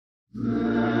Hello,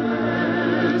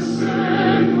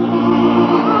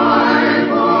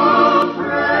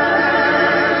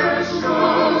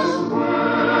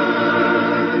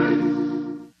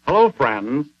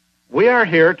 friends. We are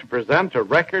here to present a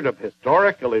record of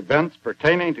historical events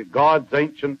pertaining to God's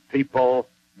ancient people,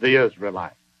 the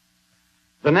Israelites.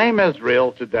 The name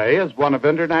Israel today is one of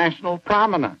international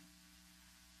prominence.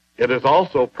 It is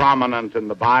also prominent in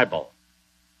the Bible.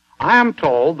 I am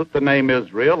told that the name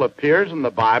Israel appears in the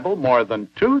Bible more than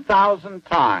 2,000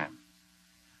 times.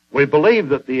 We believe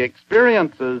that the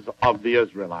experiences of the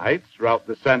Israelites throughout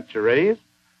the centuries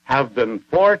have been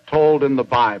foretold in the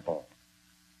Bible.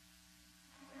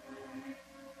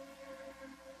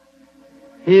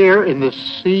 Here in the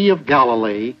Sea of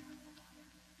Galilee,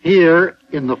 here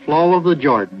in the flow of the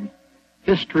Jordan,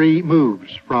 history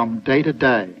moves from day to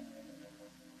day.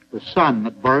 The sun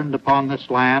that burned upon this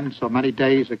land so many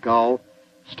days ago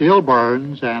still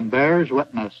burns and bears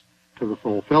witness to the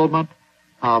fulfillment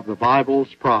of the Bible's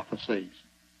prophecies.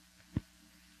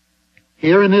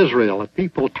 Here in Israel, a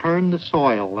people turn the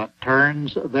soil that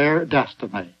turns their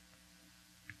destiny.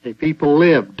 A people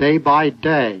live day by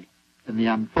day in the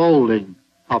unfolding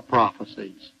of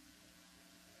prophecies.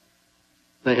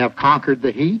 They have conquered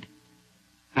the heat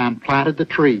and planted the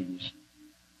trees.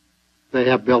 They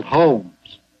have built homes,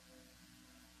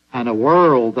 and a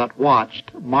world that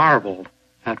watched marveled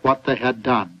at what they had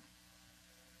done.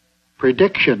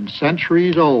 Predictions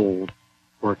centuries old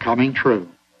were coming true.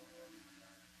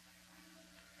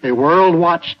 A world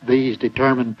watched these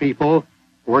determined people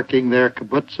working their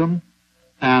kibbutzim,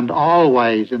 and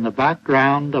always in the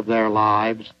background of their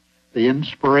lives the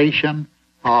inspiration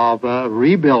of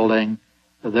rebuilding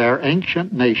their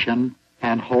ancient nation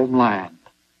and homeland.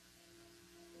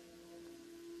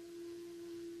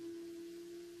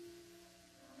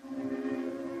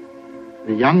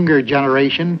 The younger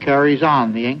generation carries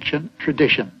on the ancient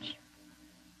traditions.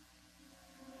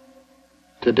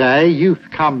 Today,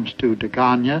 youth comes to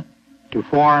Degania to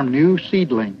form new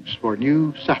seedlings for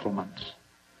new settlements.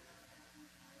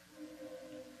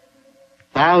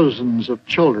 Thousands of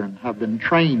children have been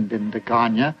trained in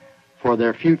Degania for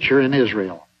their future in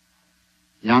Israel.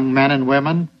 Young men and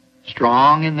women,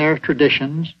 strong in their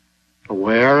traditions,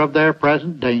 aware of their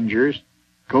present dangers,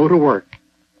 go to work,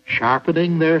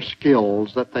 sharpening their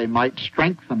skills that they might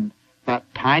strengthen that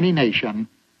tiny nation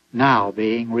now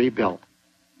being rebuilt.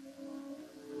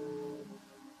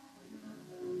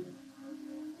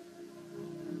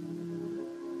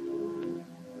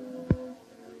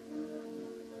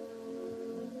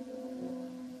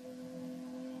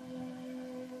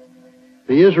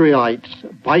 The Israelites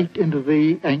bite into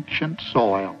the ancient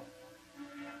soil.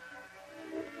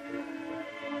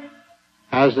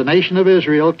 As the nation of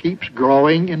Israel keeps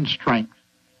growing in strength,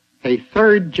 a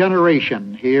third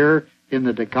generation here in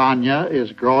the Degania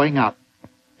is growing up,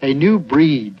 a new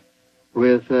breed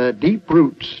with deep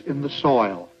roots in the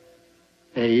soil,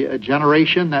 a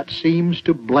generation that seems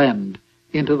to blend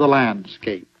into the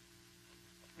landscape.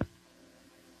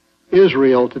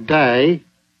 Israel today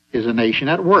is a nation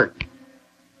at work,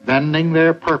 bending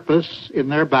their purpose in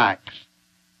their backs,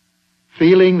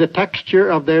 feeling the texture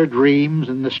of their dreams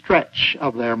in the stretch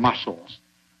of their muscles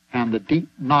and the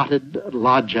deep-knotted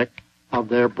logic of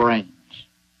their brains.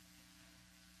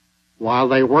 While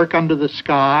they work under the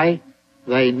sky,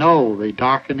 they know the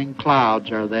darkening clouds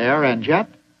are there, and yet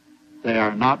they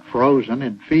are not frozen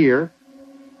in fear.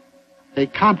 A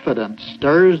confidence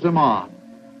stirs them on.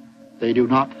 They do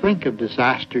not think of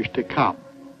disasters to come.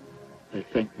 They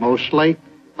think mostly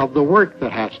of the work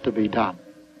that has to be done.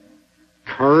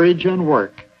 Courage and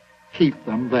work keep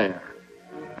them there.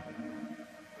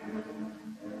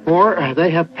 For they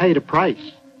have paid a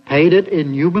price, paid it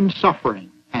in human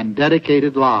suffering and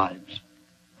dedicated lives.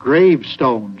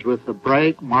 Gravestones with the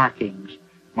bright markings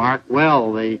mark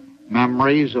well the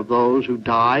memories of those who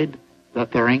died,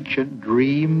 that their ancient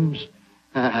dreams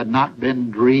had not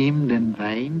been dreamed in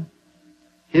vain.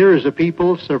 Here is a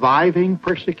people surviving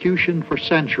persecution for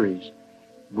centuries,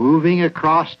 moving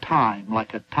across time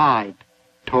like a tide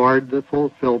toward the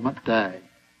fulfillment day.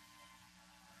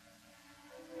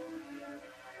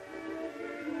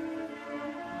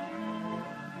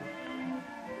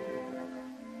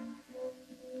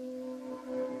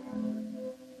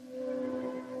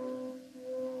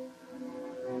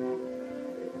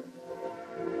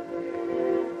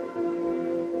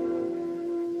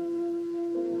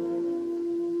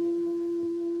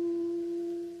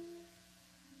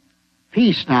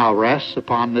 Peace now rests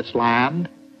upon this land.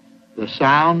 The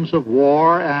sounds of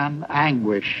war and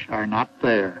anguish are not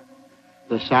there.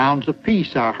 The sounds of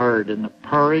peace are heard in the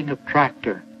purring of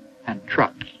tractor and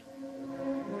trucks.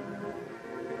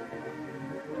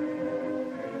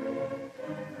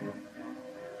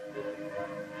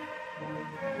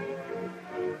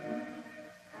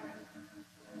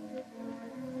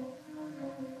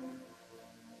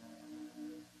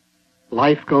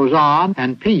 Life goes on,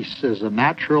 and peace is a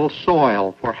natural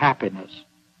soil for happiness.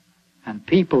 And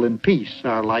people in peace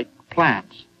are like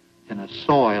plants in a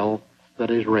soil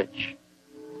that is rich.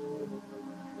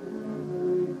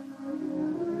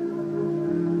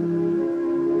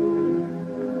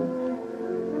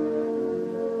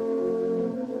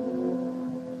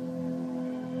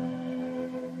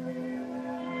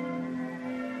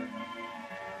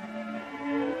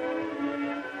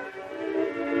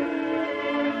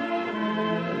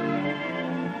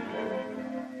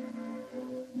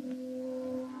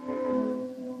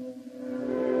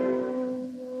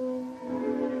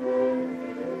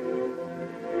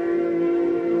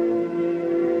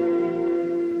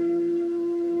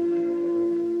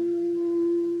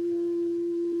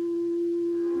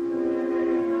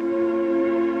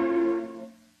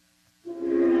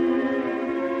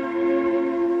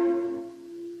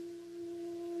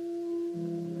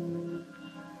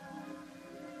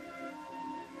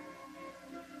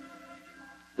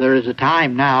 There is a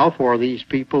time now for these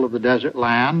people of the desert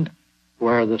land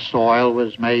where the soil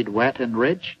was made wet and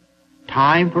rich,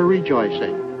 time for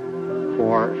rejoicing,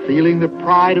 for feeling the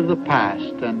pride of the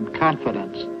past and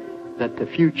confidence that the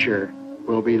future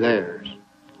will be theirs.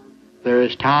 There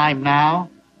is time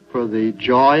now for the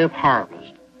joy of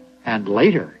harvest, and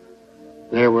later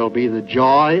there will be the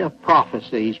joy of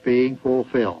prophecies being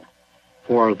fulfilled.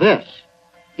 For this,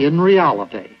 in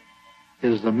reality,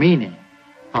 is the meaning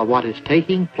of what is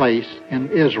taking place in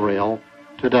Israel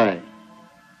today.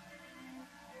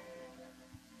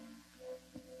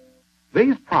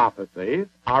 These prophecies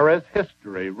are as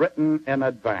history written in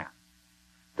advance.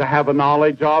 To have a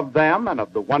knowledge of them and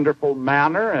of the wonderful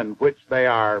manner in which they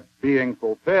are being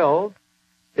fulfilled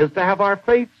is to have our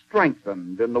faith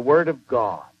strengthened in the Word of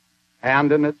God and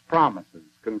in its promises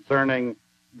concerning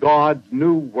God's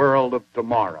new world of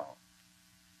tomorrow.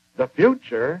 The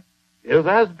future is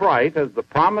as bright as the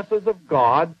promises of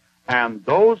God, and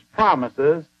those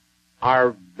promises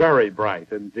are very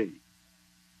bright indeed.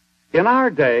 In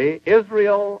our day,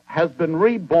 Israel has been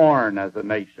reborn as a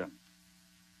nation.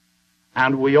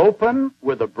 And we open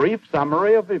with a brief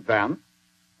summary of events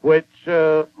which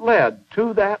led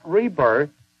to that rebirth,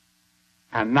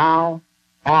 and now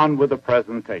on with the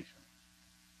presentation.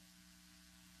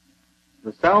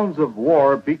 The sounds of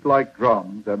war beat like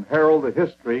drums and herald the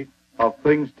history of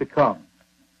things to come.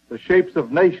 The shapes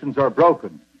of nations are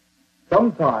broken,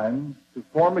 sometimes to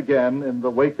form again in the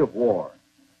wake of war.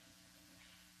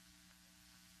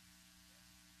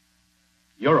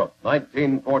 Europe,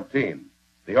 1914.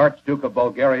 The Archduke of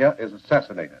Bulgaria is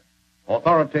assassinated.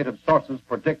 Authoritative sources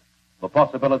predict the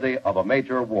possibility of a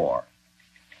major war.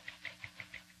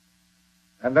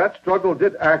 And that struggle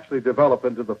did actually develop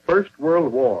into the First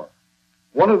World War.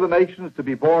 One of the nations to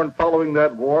be born following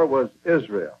that war was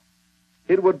Israel.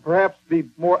 It would perhaps be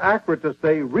more accurate to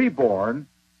say reborn,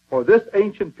 for this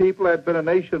ancient people had been a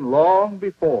nation long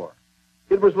before.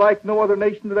 It was like no other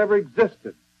nation that ever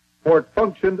existed, for it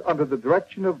functioned under the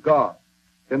direction of God.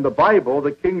 In the Bible,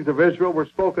 the kings of Israel were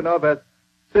spoken of as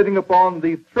sitting upon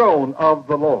the throne of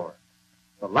the Lord.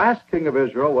 The last king of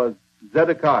Israel was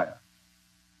Zedekiah.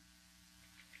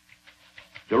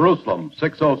 Jerusalem,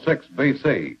 606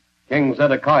 B.C. King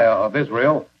Zedekiah of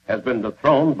Israel has been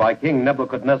dethroned by King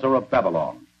Nebuchadnezzar of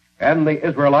Babylon, and the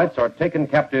Israelites are taken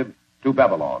captive to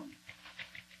Babylon.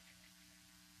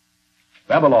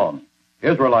 Babylon,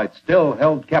 Israelites still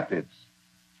held captives.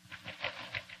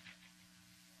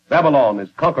 Babylon is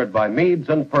conquered by Medes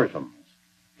and Persians.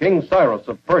 King Cyrus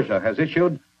of Persia has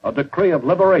issued a decree of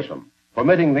liberation,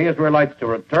 permitting the Israelites to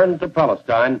return to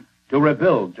Palestine to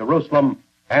rebuild Jerusalem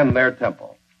and their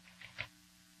temple.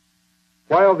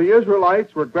 While the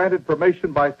Israelites were granted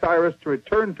permission by Cyrus to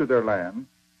return to their land,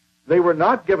 they were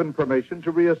not given permission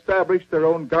to reestablish their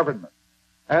own government,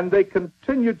 and they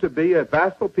continued to be a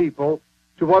vassal people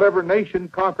to whatever nation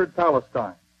conquered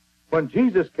Palestine. When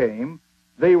Jesus came,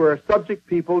 they were a subject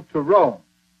people to Rome.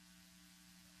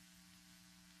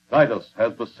 Titus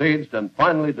has besieged and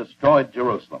finally destroyed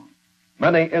Jerusalem.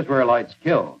 Many Israelites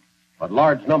killed, but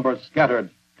large numbers scattered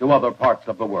to other parts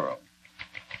of the world.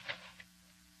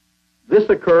 This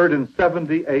occurred in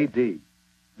 70 A.D.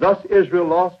 Thus, Israel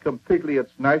lost completely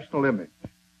its national image.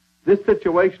 This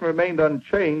situation remained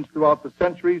unchanged throughout the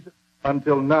centuries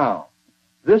until now.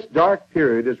 This dark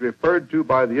period is referred to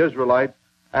by the Israelites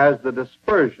as the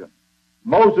dispersion.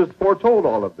 Moses foretold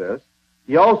all of this.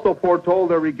 He also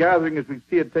foretold their regathering as we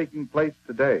see it taking place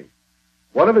today.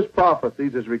 One of his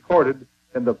prophecies is recorded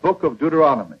in the book of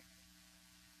Deuteronomy.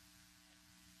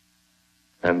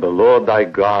 And the Lord thy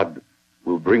God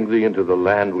will bring thee into the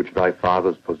land which thy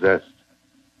fathers possessed,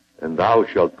 and thou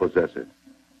shalt possess it.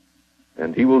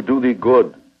 and he will do thee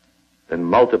good, and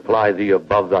multiply thee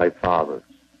above thy fathers.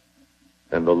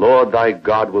 And the Lord thy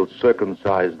God will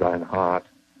circumcise thine heart,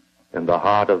 and the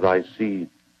heart of thy seed,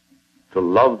 to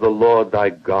love the Lord thy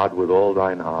God with all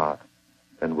thine heart,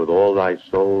 and with all thy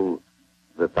soul,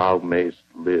 that thou mayst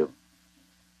live.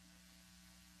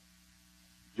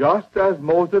 Just as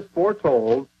Moses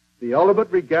foretold the ultimate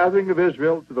regathering of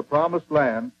Israel to the promised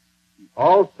land, he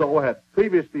also had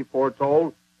previously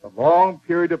foretold the long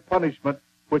period of punishment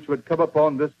which would come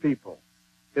upon this people.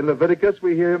 In Leviticus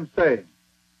we hear him saying,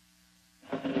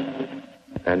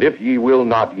 And if ye will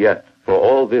not yet for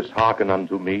all this hearken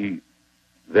unto me,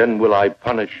 then will I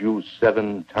punish you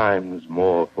 7 times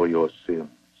more for your sins.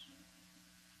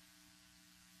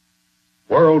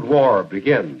 World War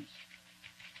begins.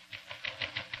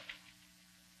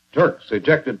 Turks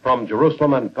ejected from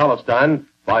Jerusalem and Palestine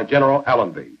by General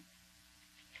Allenby.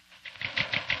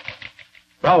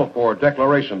 Balfour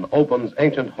Declaration opens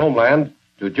ancient homeland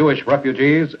to Jewish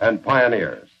refugees and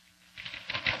pioneers.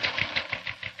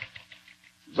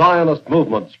 Zionist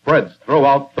movement spreads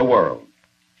throughout the world.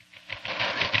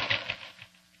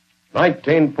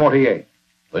 1948,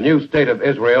 the new state of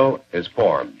Israel is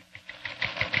formed.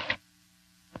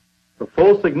 the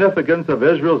full significance of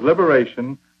Israel's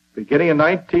liberation beginning in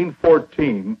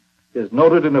 1914 is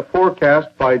noted in a forecast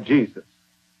by Jesus.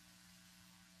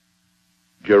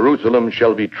 Jerusalem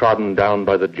shall be trodden down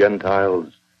by the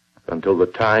Gentiles until the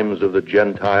times of the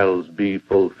Gentiles be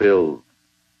fulfilled.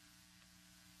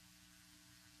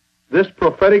 This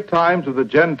prophetic times of the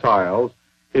Gentiles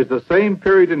is the same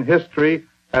period in history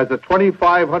as the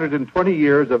 2,520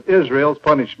 years of Israel's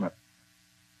punishment.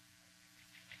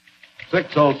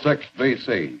 606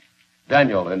 B.C.,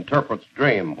 Daniel interprets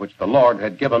dream which the Lord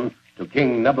had given to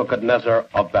King Nebuchadnezzar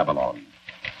of Babylon.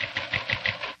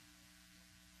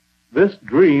 This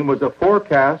dream was a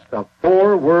forecast of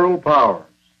 4 world powers.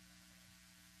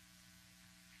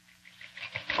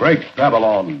 Great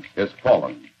Babylon is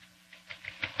fallen.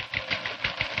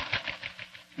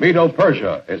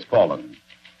 Medo-Persia is fallen.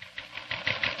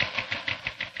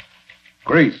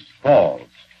 Greece falls.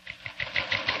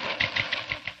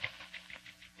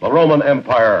 The Roman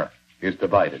Empire is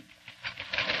divided.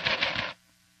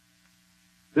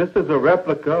 This is a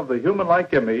replica of the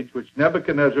human-like image which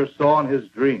Nebuchadnezzar saw in his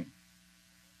dream.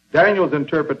 Daniel's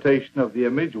interpretation of the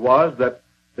image was that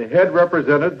the head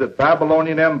represented the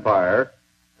Babylonian Empire,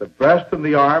 the breast and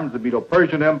the arms, the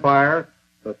Medo-Persian Empire,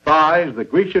 the thighs, the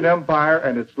Grecian Empire,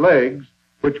 and its legs,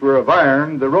 which were of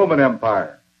iron, the Roman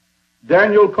Empire.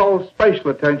 Daniel called special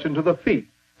attention to the feet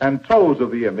and toes of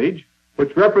the image,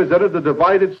 which represented the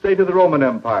divided state of the Roman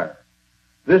Empire.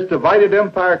 This divided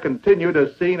empire continued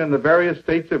as seen in the various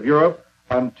states of Europe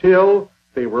until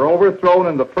they were overthrown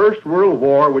in the First World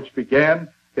War, which began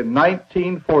in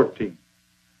 1914.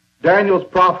 Daniel's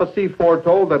prophecy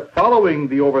foretold that following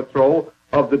the overthrow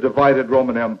of the divided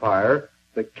Roman Empire,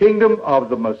 the kingdom of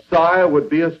the Messiah would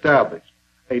be established,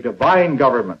 a divine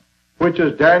government, which,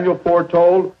 as Daniel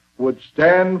foretold, would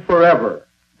stand forever.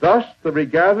 Thus, the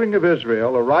regathering of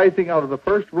Israel arising out of the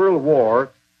First World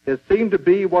War is seen to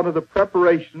be one of the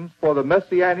preparations for the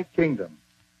Messianic kingdom.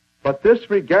 But this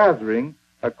regathering,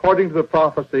 according to the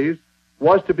prophecies,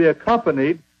 was to be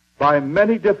accompanied by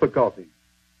many difficulties.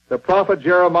 The prophet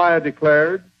Jeremiah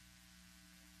declared,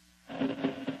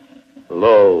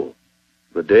 Lo,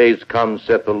 the days come,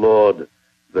 saith the Lord,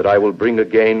 that I will bring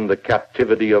again the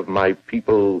captivity of my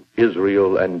people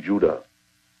Israel and Judah,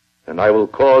 and I will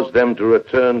cause them to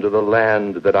return to the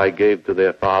land that I gave to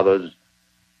their fathers,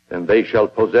 and they shall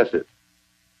possess it.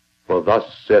 For thus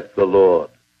saith the Lord,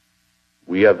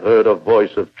 we have heard a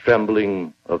voice of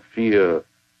trembling, of fear,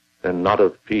 and not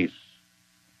of peace.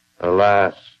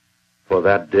 Alas, for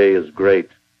that day is great,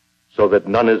 so that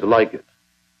none is like it.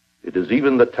 It is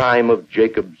even the time of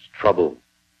Jacob's trouble,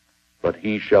 but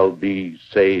he shall be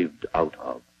saved out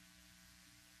of.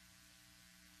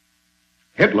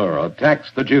 Hitler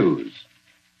attacks the Jews.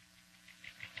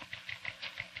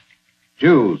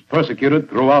 Jews persecuted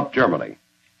throughout Germany.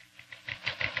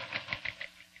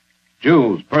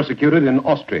 Jews persecuted in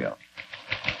Austria.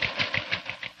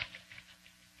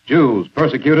 Jews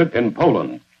persecuted in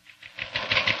Poland.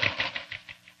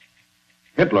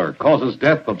 Hitler causes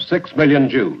death of 6 million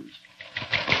Jews.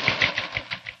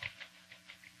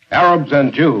 Arabs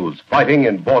and Jews fighting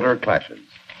in border clashes.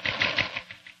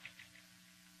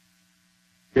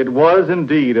 it was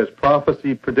indeed, as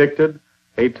prophecy predicted,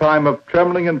 a time of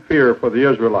trembling and fear for the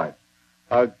Israelites.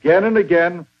 Again and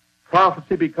again,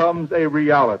 prophecy becomes a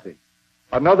reality.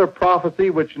 Another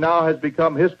prophecy which now has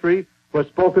become history was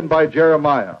spoken by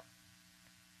Jeremiah.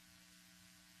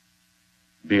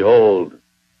 Behold,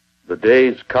 The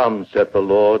days come, saith the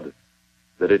Lord,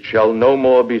 that it shall no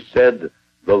more be said,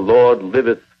 the Lord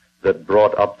liveth that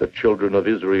brought up the children of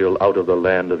Israel out of the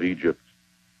land of Egypt.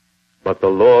 But the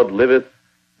Lord liveth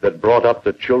that brought up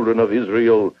the children of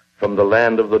Israel from the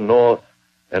land of the north,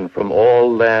 and from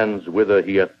all lands whither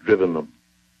he hath driven them.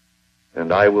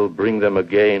 And I will bring them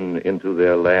again into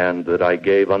their land that I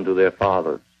gave unto their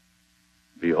fathers.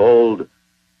 Behold,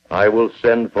 I will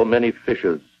send for many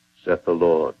fishers, saith the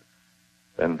Lord,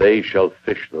 and they shall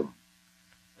fish them.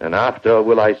 And after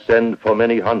will I send for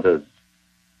many hunters,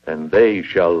 and they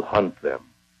shall hunt them.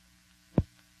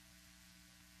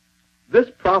 This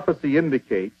prophecy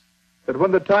indicates that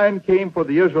when the time came for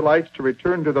the Israelites to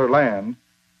return to their land,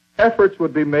 efforts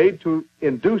would be made to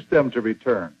induce them to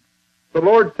return. The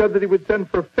Lord said that he would send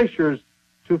for fishers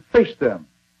to fish them.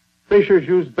 Fishers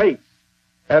use baits,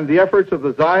 and the efforts of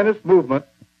the Zionist movement,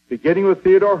 beginning with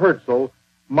Theodor Herzl,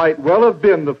 might well have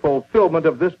been the fulfillment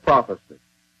of this prophecy.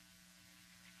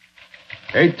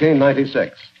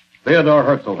 1896. Theodor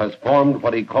Herzl has formed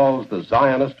what he calls the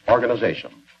Zionist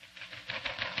Organization.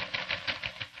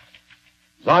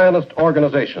 Zionist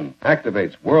Organization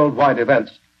activates worldwide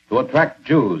events to attract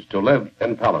Jews to live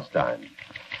in Palestine.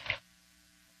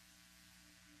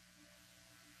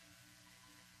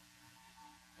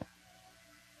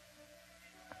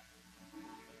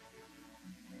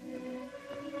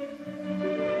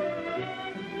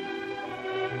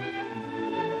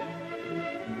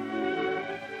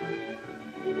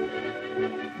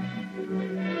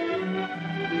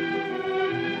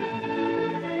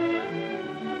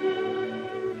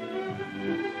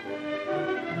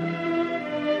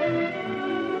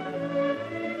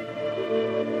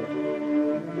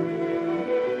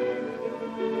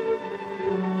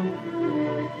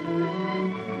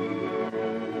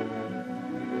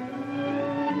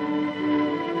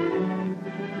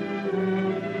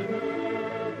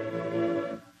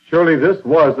 Surely this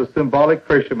was a symbolic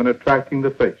fisherman attracting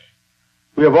the fish.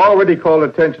 We have already called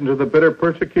attention to the bitter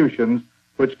persecutions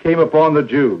which came upon the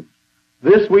Jews.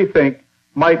 This, we think,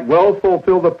 might well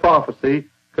fulfill the prophecy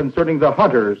concerning the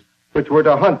hunters which were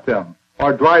to hunt them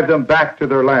or drive them back to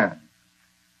their land.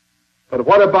 But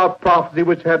what about prophecy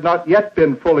which had not yet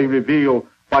been fully revealed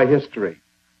by history?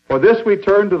 For this we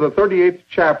turn to the 38th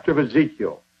chapter of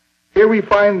Ezekiel. Here we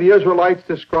find the Israelites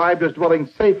described as dwelling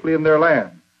safely in their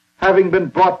land, having been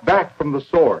brought back from the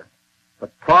sword.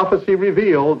 But prophecy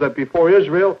reveals that before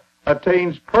Israel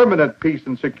attains permanent peace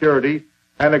and security,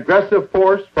 an aggressive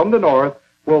force from the north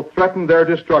will threaten their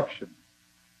destruction.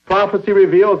 Prophecy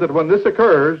reveals that when this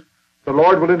occurs, the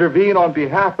Lord will intervene on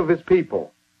behalf of his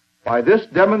people. By this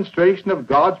demonstration of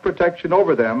God's protection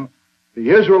over them, the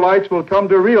Israelites will come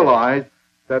to realize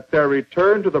that their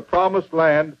return to the promised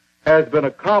land has been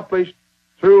accomplished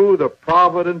through the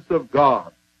providence of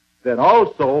God. Then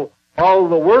also all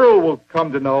the world will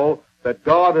come to know that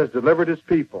God has delivered his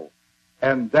people,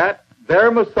 and that their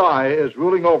Messiah is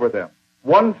ruling over them.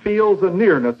 One feels the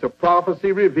nearness of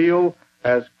prophecy revealed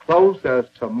as close as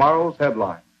tomorrow's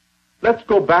headlines. Let's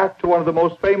go back to one of the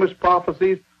most famous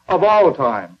prophecies of all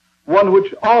time, one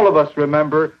which all of us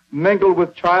remember mingled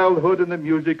with childhood and the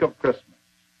music of Christmas.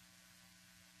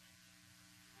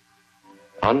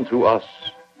 Unto us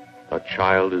a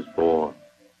child is born.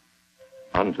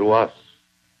 Unto us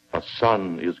a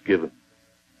son is given,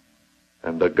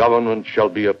 and the government shall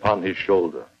be upon his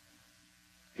shoulder.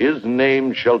 His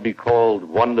name shall be called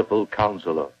Wonderful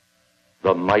Counselor,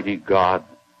 the Mighty God,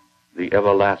 the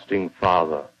Everlasting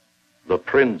Father, the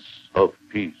Prince of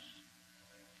Peace.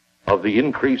 Of the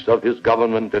increase of his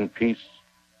government and peace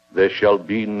there shall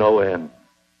be no end,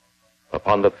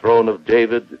 upon the throne of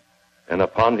David and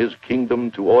upon his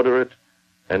kingdom, to order it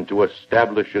and to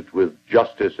establish it with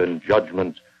justice and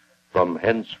judgment from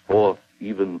henceforth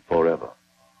even forever.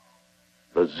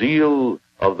 The zeal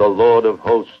of the Lord of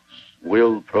hosts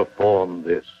will perform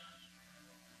this.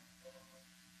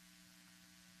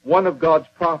 One of God's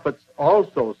prophets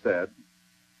also said,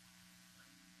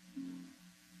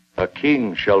 A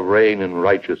king shall reign in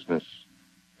righteousness,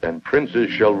 and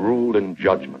princes shall rule in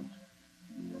judgment.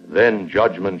 Then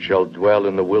judgment shall dwell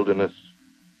in the wilderness,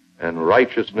 and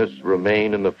righteousness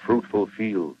remain in the fruitful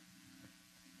field.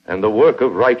 And the work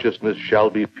of righteousness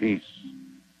shall be peace,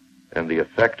 and the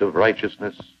effect of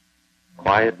righteousness,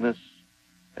 quietness,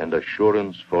 and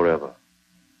assurance forever.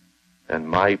 And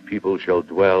my people shall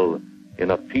dwell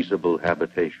in a peaceable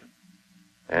habitation,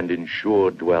 and in sure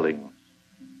dwellings,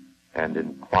 and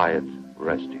in quiet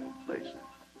resting places.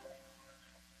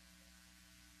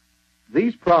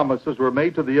 These promises were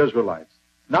made to the Israelites,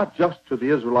 not just to the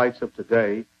Israelites of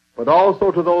today, but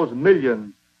also to those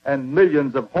millions and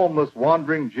millions of homeless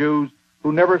wandering Jews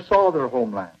who never saw their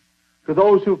homeland. to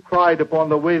those who cried upon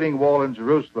the Wailing Wall in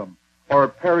Jerusalem or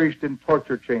perished in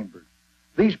torture chambers.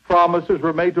 These promises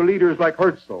were made to leaders like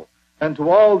Herzl and to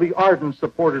all the ardent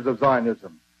supporters of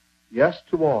Zionism. Yes,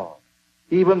 to all,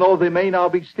 even though they may now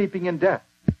be sleeping in death.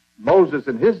 Moses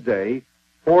in his day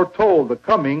foretold the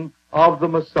coming of the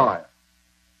Messiah.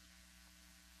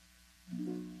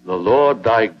 The Lord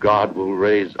thy God will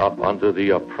raise up unto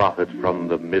thee a prophet from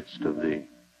the midst of thee,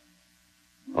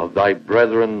 of thy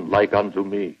brethren like unto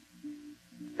me,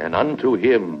 and unto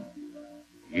him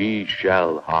ye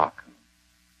shall hearken.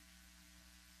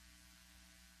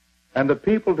 And the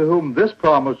people to whom this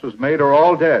promise was made are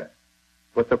all dead,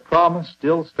 but the promise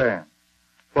still stands.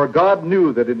 For God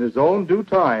knew that in his own due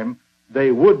time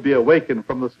they would be awakened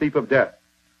from the sleep of death.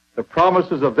 The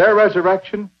promises of their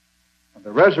resurrection and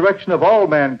the resurrection of all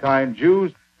mankind,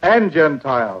 Jews and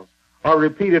Gentiles, are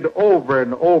repeated over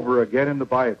and over again in the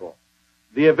Bible.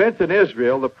 The events in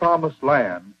Israel, the promised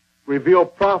land, reveal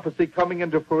prophecy coming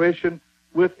into fruition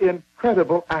with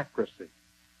incredible accuracy.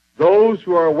 Those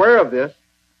who are aware of this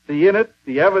see in it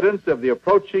the evidence of the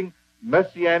approaching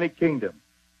Messianic kingdom.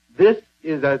 This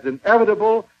is as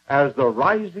inevitable as the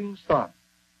rising sun.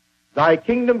 Thy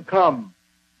kingdom come,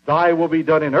 thy will be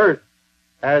done in earth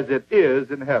as it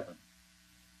is in heaven.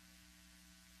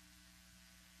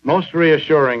 Most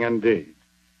reassuring indeed.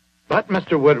 But,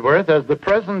 Mr. Woodworth, as the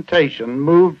presentation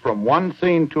moved from one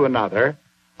scene to another,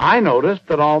 I noticed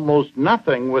that almost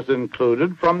nothing was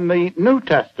included from the New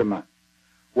Testament.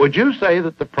 Would you say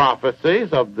that the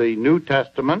prophecies of the New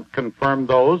Testament confirm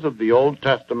those of the Old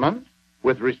Testament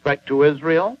with respect to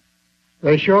Israel?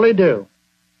 They surely do.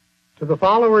 To the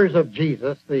followers of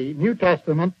Jesus, the New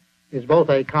Testament is both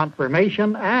a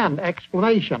confirmation and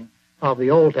explanation of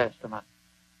the Old Testament.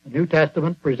 The New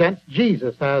Testament presents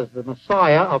Jesus as the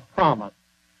Messiah of promise,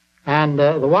 and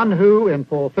the one who, in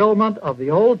fulfillment of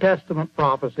the Old Testament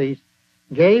prophecies,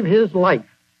 gave his life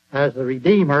as the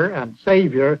Redeemer and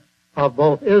Savior of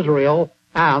both Israel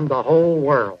and the whole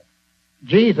world.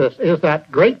 Jesus is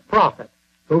that great prophet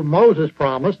whom Moses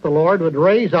promised the Lord would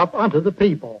raise up unto the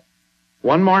people.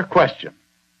 One more question.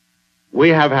 We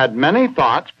have had many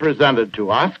thoughts presented to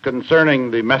us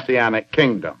concerning the Messianic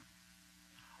kingdom.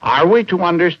 Are we to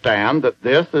understand that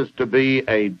this is to be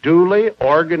a duly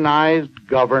organized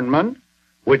government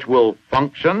which will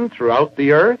function throughout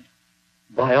the earth?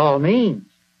 By all means.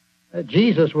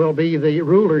 Jesus will be the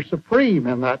ruler supreme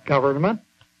in that government,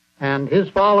 and his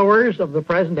followers of the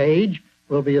present age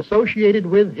will be associated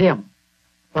with him.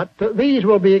 But these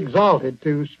will be exalted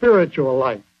to spiritual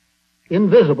life,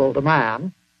 invisible to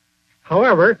man.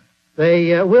 However,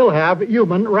 they will have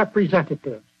human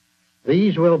representatives.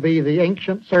 These will be the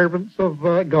ancient servants of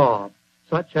God,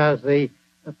 such as the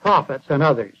prophets and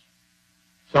others.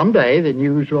 Someday the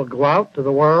news will go out to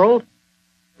the world.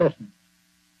 Listen.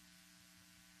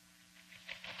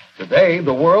 Today,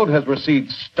 the world has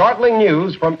received startling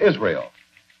news from Israel.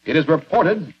 It is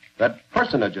reported that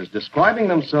personages describing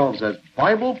themselves as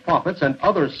Bible prophets and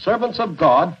other servants of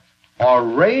God are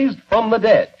raised from the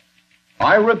dead.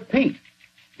 I repeat,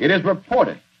 it is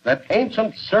reported that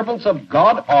ancient servants of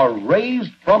God are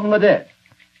raised from the dead.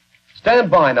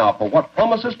 Stand by now for what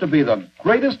promises to be the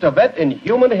greatest event in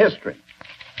human history.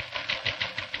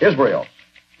 Israel,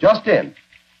 just in.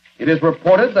 It is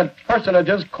reported that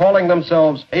personages calling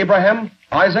themselves Abraham,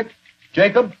 Isaac,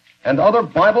 Jacob, and other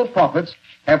Bible prophets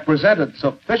have presented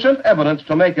sufficient evidence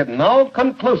to make it now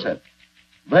conclusive.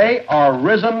 They are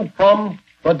risen from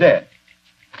the dead.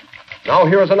 Now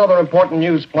here is another important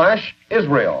news flash.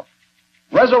 Israel.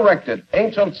 Resurrected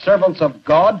ancient servants of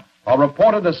God are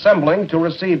reported assembling to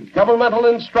receive governmental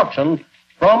instruction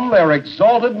from their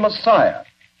exalted Messiah.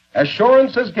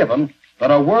 Assurance is given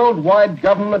that a worldwide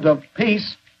government of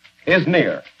peace is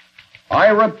near. I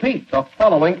repeat the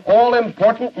following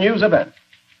all-important news event.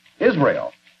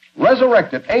 Israel.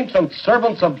 Resurrected ancient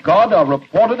servants of God are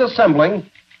reported assembling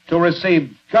to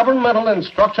receive governmental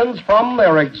instructions from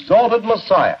their exalted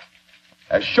Messiah.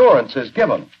 Assurance is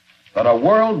given that a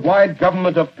worldwide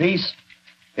government of peace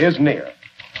is near.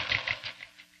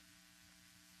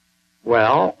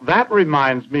 Well, that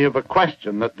reminds me of a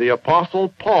question that the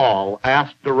Apostle Paul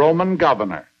asked the Roman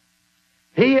governor.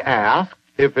 He asked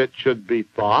if it should be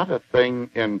thought a thing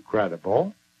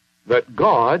incredible that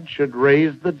God should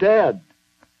raise the dead.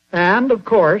 And, of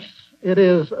course, it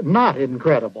is not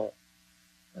incredible.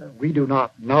 We do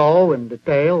not know in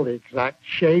detail the exact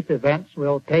shape events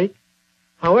will take.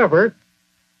 However,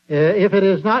 if it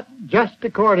is not just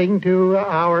according to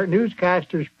our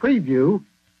newscaster's preview,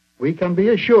 we can be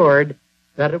assured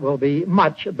that it will be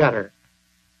much better.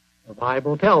 The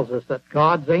Bible tells us that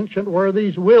God's ancient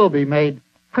worthies will be made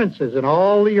princes in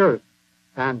all the earth,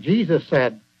 And Jesus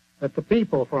said that the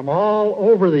people from all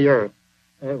over the earth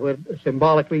would,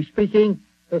 symbolically speaking,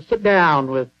 sit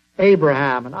down with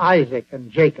Abraham and Isaac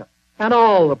and Jacob and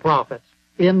all the prophets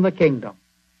in the kingdom.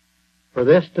 For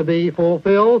this to be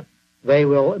fulfilled, they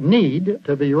will need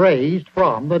to be raised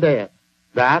from the dead.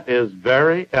 That is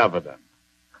very evident.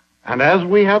 And as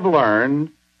we have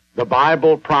learned, the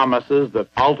Bible promises that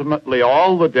ultimately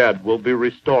all the dead will be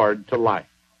restored to life.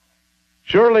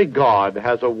 Surely God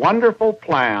has a wonderful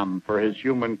plan for his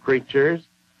human creatures,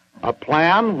 a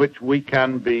plan which we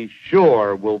can be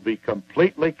sure will be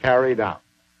completely carried out.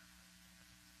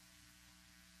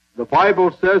 The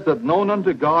Bible says that known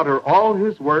unto God are all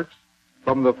his works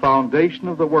from the foundation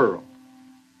of the world.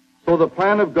 So the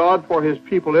plan of God for his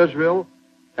people Israel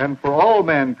and for all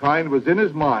mankind was in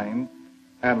his mind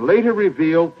and later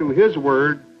revealed through his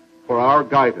word for our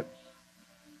guidance.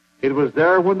 It was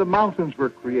there when the mountains were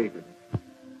created,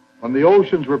 when the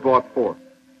oceans were brought forth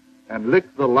and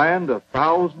licked the land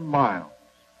 1,000 miles,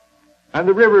 and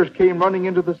the rivers came running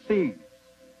into the seas.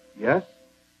 Yes,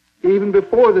 even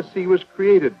before the sea was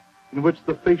created in which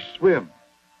the fish swim,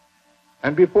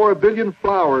 and before 1 billion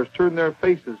flowers turned their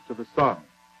faces to the sun.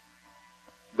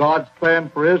 God's plan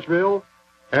for Israel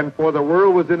and for the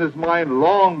world was in his mind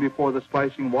long before the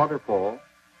splashing waterfall.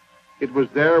 It was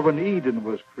there when Eden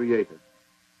was created.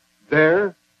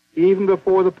 There, even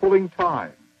before the pulling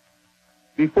tide,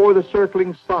 before the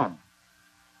circling sun,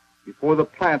 before the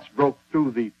plants broke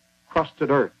through the crusted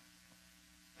earth,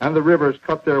 and the rivers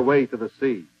cut their way to the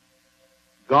sea.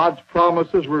 God's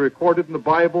promises were recorded in the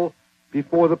Bible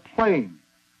before the plane,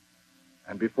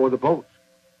 and before the boat,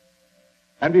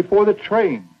 and before the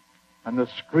train, and the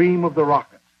scream of the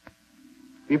rocket,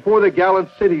 before the gallant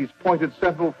cities pointed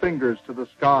sentinel fingers to the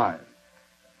sky.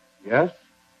 Yes,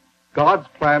 God's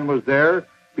plan was there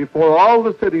before all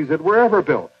the cities that were ever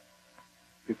built,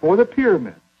 before the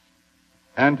pyramids.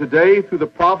 And today, through the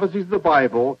prophecies of the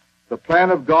Bible, the plan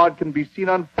of God can be seen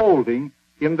unfolding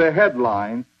in the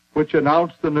headline which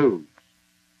announced the news.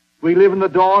 We live in the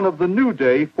dawn of the new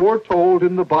day foretold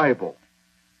in the Bible.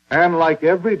 And like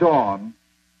every dawn,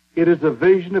 it is a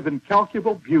vision of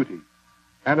incalculable beauty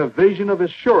and a vision of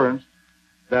assurance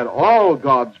that all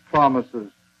God's promises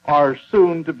are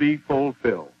soon to be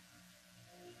fulfilled.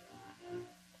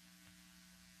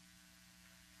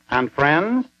 And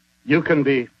friends, you can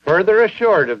be further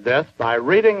assured of this by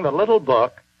reading the little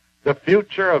book, The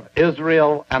Future of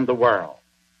Israel and the World.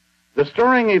 The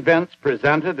stirring events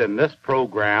presented in this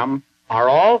program are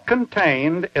all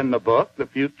contained in the book, The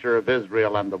Future of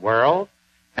Israel and the World,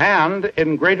 and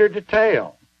in greater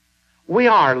detail. We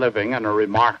are living in a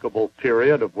remarkable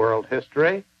period of world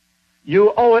history.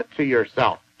 You owe it to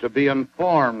yourself to be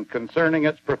informed concerning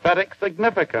its prophetic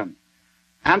significance,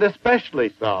 and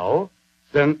especially so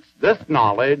since this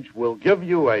knowledge will give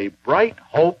you a bright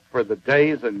hope for the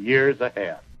days and years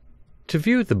ahead. To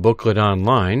view the booklet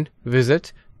online,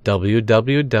 visit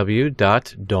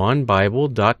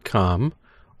www.dawnbible.com,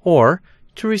 or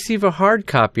to receive a hard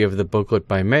copy of the booklet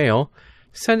by mail,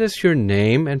 send us your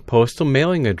name and postal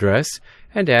mailing address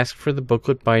and ask for the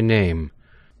booklet by name.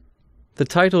 The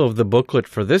title of the booklet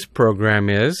for this program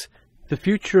is The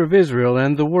Future of Israel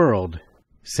and the World.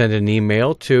 Send an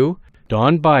email to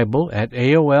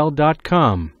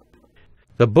dawnbible@aol.com.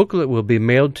 The booklet will be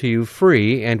mailed to you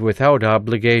free and without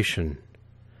obligation.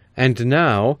 And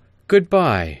now,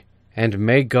 goodbye, and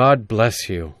may God bless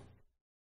you.